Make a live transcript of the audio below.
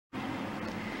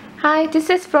Hi, this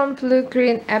is from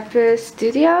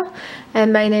BlueGreenAppleStudio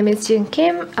and my name is Jin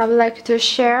Kim. I would like to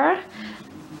share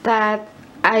that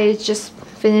I just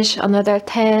finished another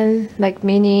 10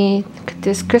 mini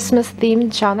this Christmas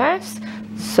themed genres,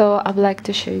 so I would like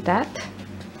to show you that.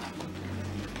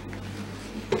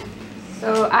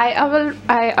 So I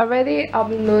already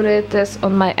uploaded this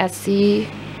on my Etsy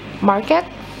market,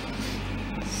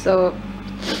 so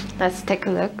let's take a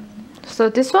look. So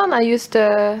this one I used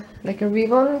a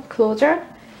ribbon closure,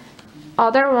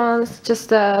 other one's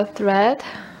just a thread,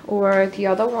 or the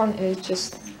other one is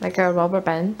just like a rubber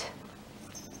band.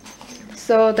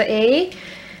 So the A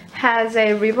has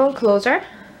a ribbon closure,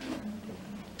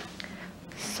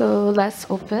 so let's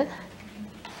open.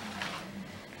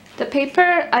 The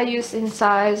paper I use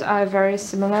inside are very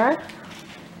similar,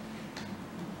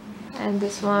 and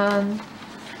this one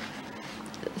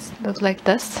looks like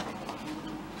this.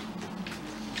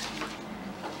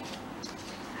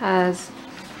 Has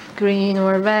green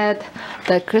or red,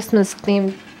 the Christmas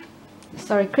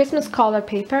color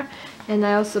paper, and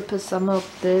I also put some of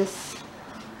this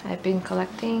I've been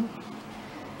collecting.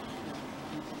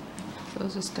 So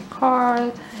just the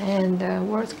card and the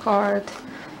word card,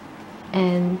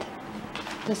 and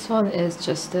this one is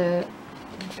just the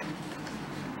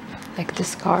like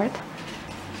this card.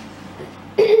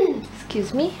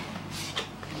 Excuse me.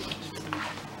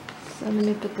 So let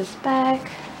me put this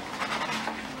back.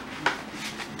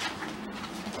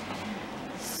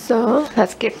 So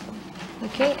let's get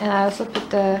okay, and I also put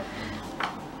the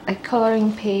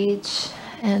coloring page,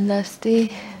 and that's the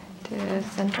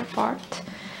center part.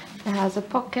 It has a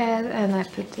pocket, and I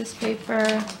put this paper,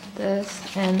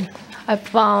 this, and I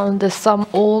found some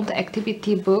old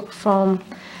activity book from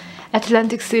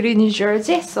Atlantic City, New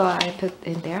Jersey, so I put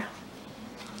in there.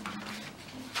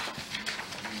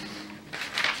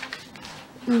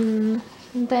 And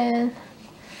then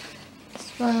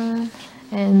this one,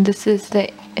 and this is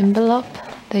the envelope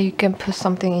that you can put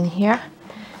something in here.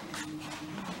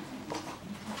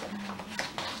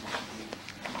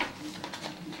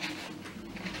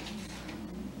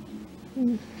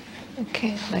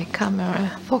 Okay, my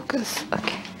camera focus.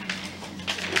 Okay.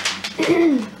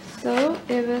 So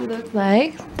it will look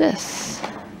like this.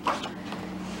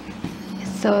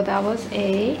 So that was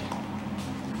A.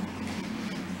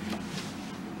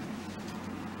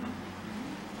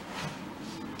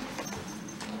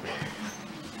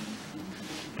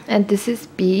 And this is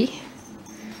B.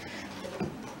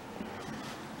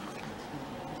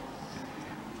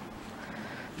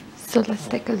 So let's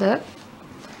take a look.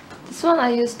 This one I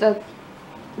used a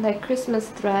Christmas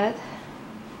thread.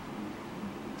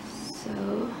 So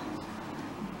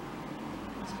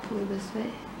let's pull this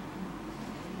way,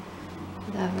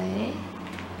 that way.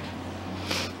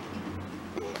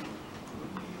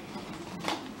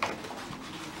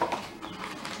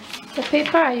 The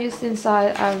paper I used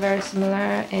inside are very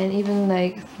similar, and even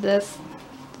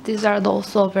these are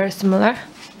also very similar.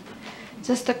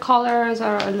 Just the colors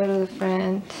are a little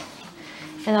different.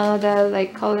 And another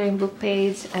coloring book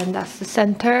page, and that's the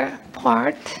center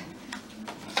part.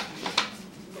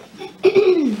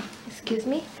 Excuse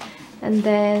me. And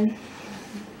then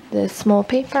the small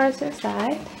papers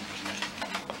inside.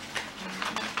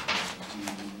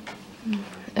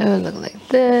 It will look like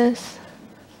this.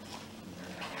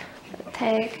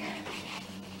 Tag,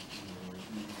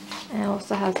 and it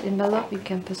also has envelope, you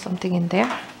can put something in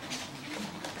there.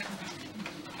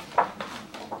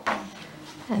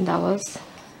 And that was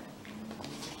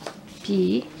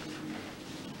B.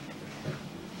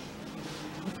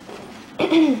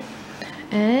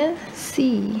 And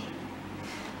C.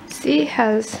 C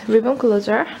has ribbon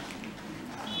closure.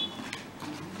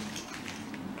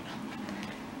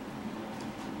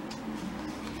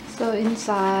 So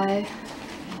inside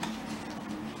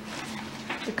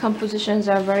the compositions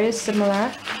are very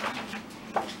similar,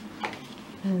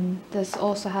 and this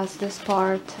also has this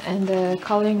part and the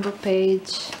coloring book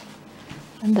page,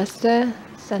 and that's the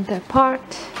center part,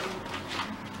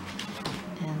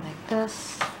 and like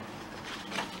this.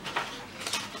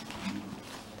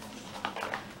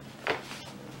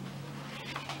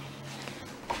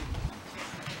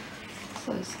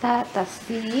 So it's that's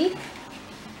C.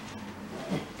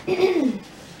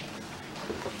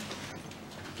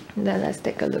 Then let's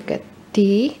take a look at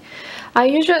D.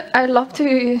 I love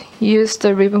to use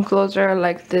the ribbon closure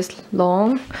like this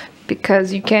long,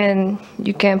 because you can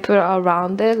put it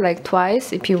around it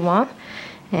twice if you want,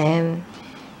 and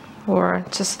or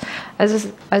just I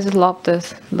just love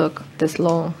this look, this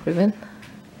long ribbon.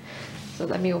 So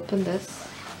let me open this.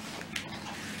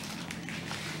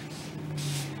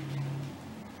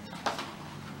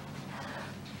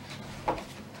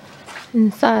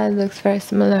 Inside looks very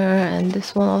similar, and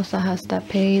this one also has that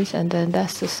page, and then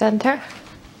that's the center.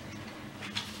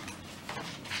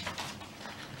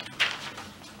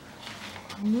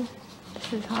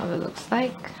 This is how it looks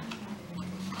like.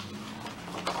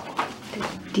 The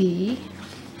D.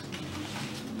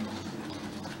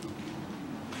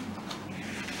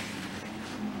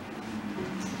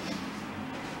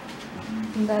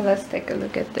 And then let's take a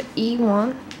look at the E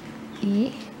one.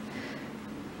 E.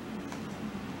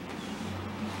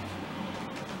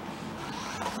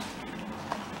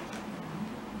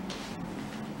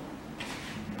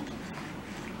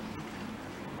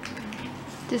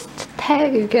 This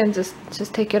tag, you can just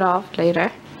take it off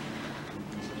later.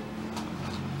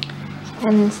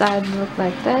 And inside look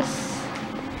like this.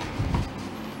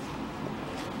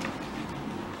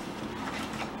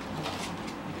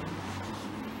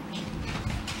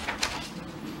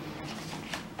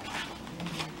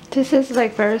 This is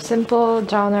like very simple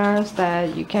genres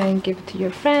that you can give to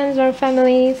your friends or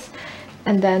families,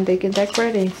 and then they can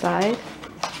decorate inside.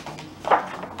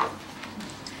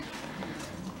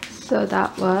 So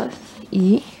that was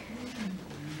E.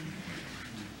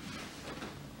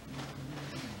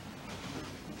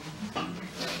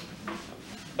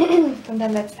 And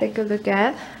then let's take a look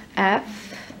at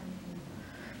F.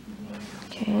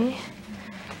 Okay.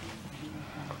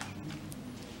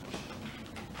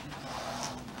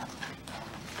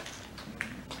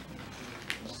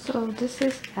 So this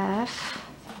is F.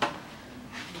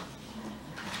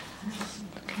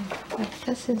 Like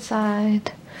this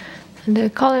inside. And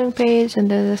the coloring page, and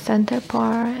then the center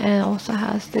part, and also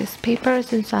has these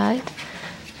papers inside,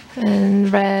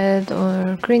 and red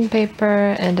or green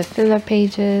paper, and the filler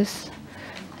pages,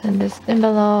 and this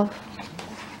envelope.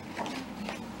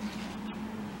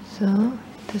 So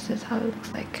this is how it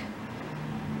looks like.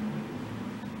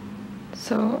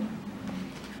 So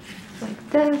like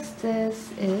this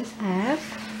is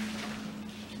F.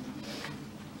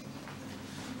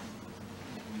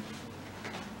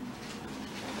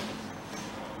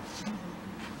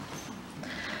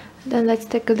 Then let's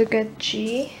take a look at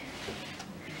G.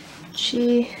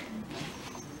 G.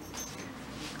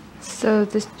 So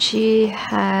this G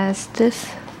has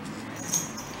this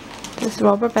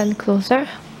rubber band closer.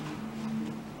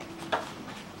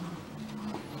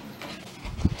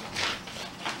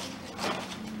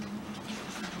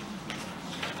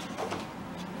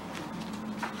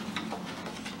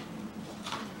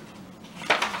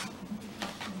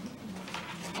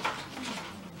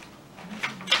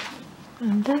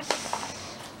 And this.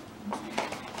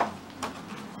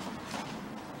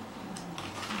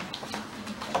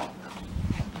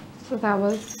 So that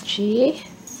was G.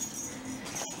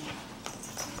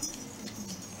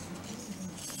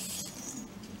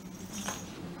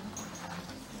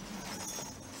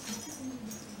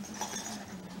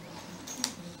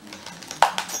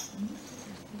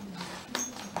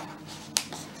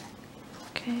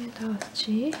 Okay, that was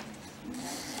G.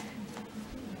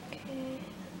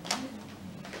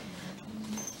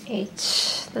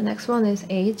 H. The next one is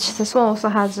H. This one also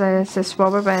has this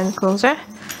rubber band closer.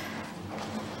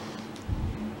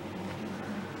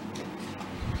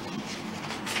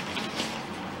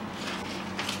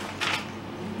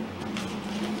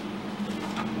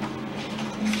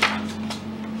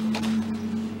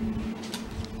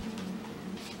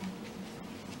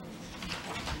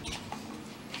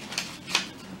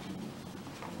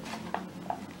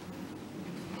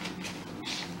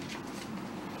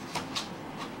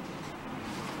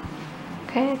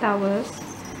 Okay, that was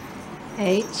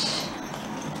H.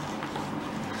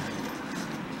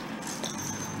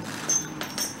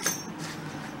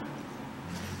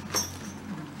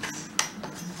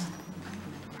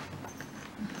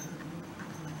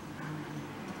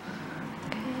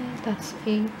 Okay, that's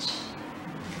H.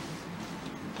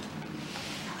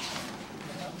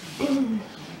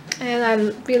 And I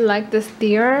really like this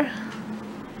deer.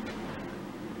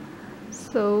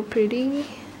 So pretty.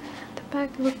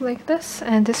 Back look like this,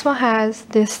 and this one has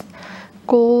this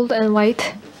gold and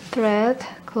white thread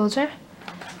closure.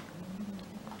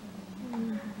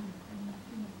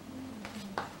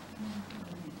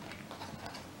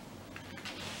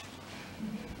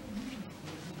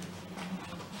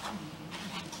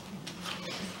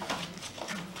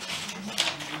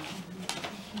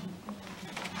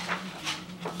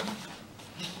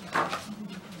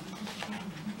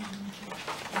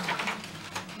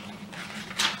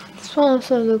 This one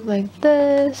also look like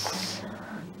this,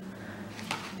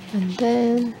 and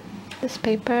then this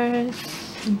papers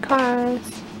and cards,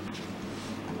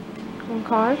 one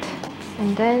card,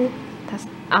 and then that's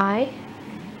I,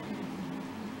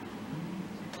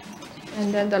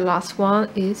 and then the last one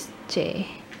is J.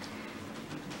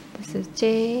 This is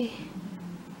J.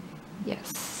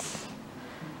 Yes.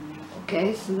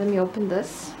 Okay, so let me open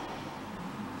this.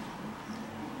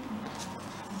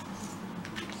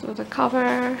 So the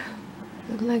cover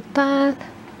look like that.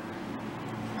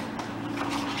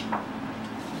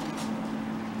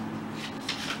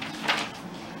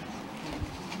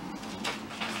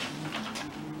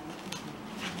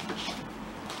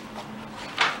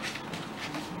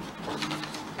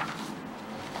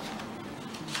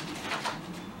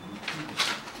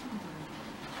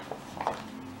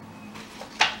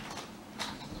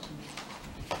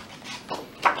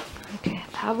 Okay,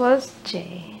 that was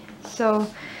J. So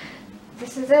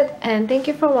this is it, and thank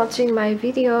you for watching my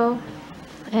video,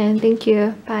 and thank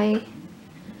you. Bye.